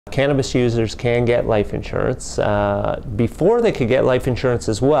Cannabis users can get life insurance. Before they could get life insurance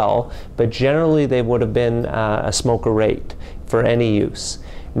as well, but generally they would have been a smoker rate for any use.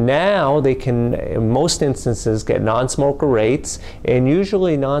 Now they can, in most instances, get non-smoker rates, and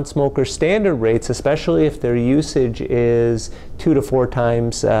usually non-smoker standard rates, especially if their usage is 2 to 4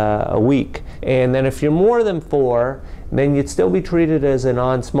 times a week. And then if you're more than 4, then you'd still be treated as a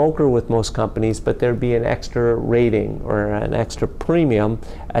non-smoker with most companies, but there'd be an extra rating or an extra premium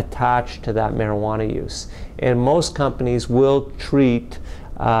attached to that marijuana use. And most companies will treat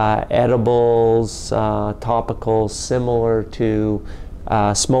edibles, topicals, similar to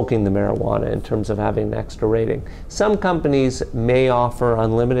smoking the marijuana in terms of having an extra rating. Some companies may offer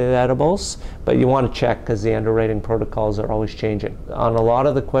unlimited edibles, but you want to check because the underwriting protocols are always changing. On a lot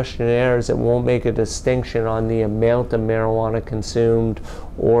of the questionnaires, it won't make a distinction on the amount of marijuana consumed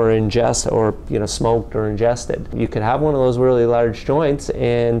or smoked or ingested. You could have one of those really large joints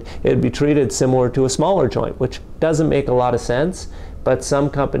and it'd be treated similar to a smaller joint, which doesn't make a lot of sense, but some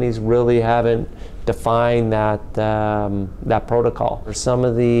companies really haven't defined that protocol. Some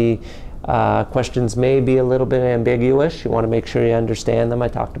of the questions may be a little bit ambiguous. You want to make sure you understand them. I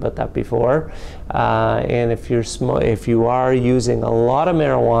talked about that before. And if you are using a lot of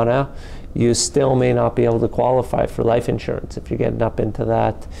marijuana, you still may not be able to qualify for life insurance. If you're getting up into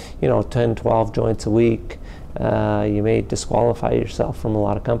that, 10, 12 joints a week, you may disqualify yourself from a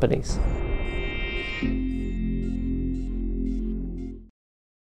lot of companies.